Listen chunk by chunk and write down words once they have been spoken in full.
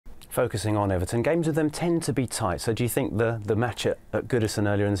Focusing on Everton, games with them tend to be tight. So do you think the match at Goodison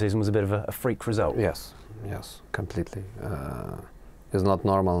earlier in the season was a bit of a freak result? Yes, completely. It's not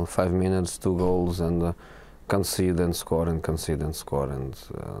normal. 5 minutes, 2 goals, and concede and score and concede and score, and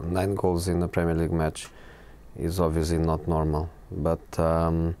 9 goals in a Premier League match is obviously not normal. But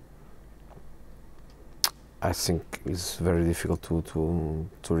I think it's very difficult to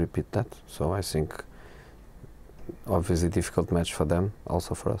repeat that. So I think obviously difficult match for them,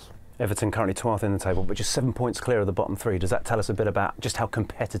 also for us. Everton currently 12th in the table, but just 7 points clear of the bottom 3. Does that tell us a bit about just how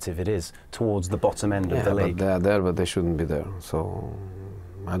competitive it is towards the bottom end of the league? But they are there, but they shouldn't be there. So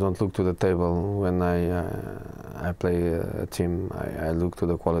I don't look to the table when I play a team. I look to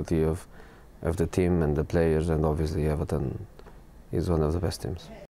the quality of the team and the players, and obviously Everton is one of the best teams.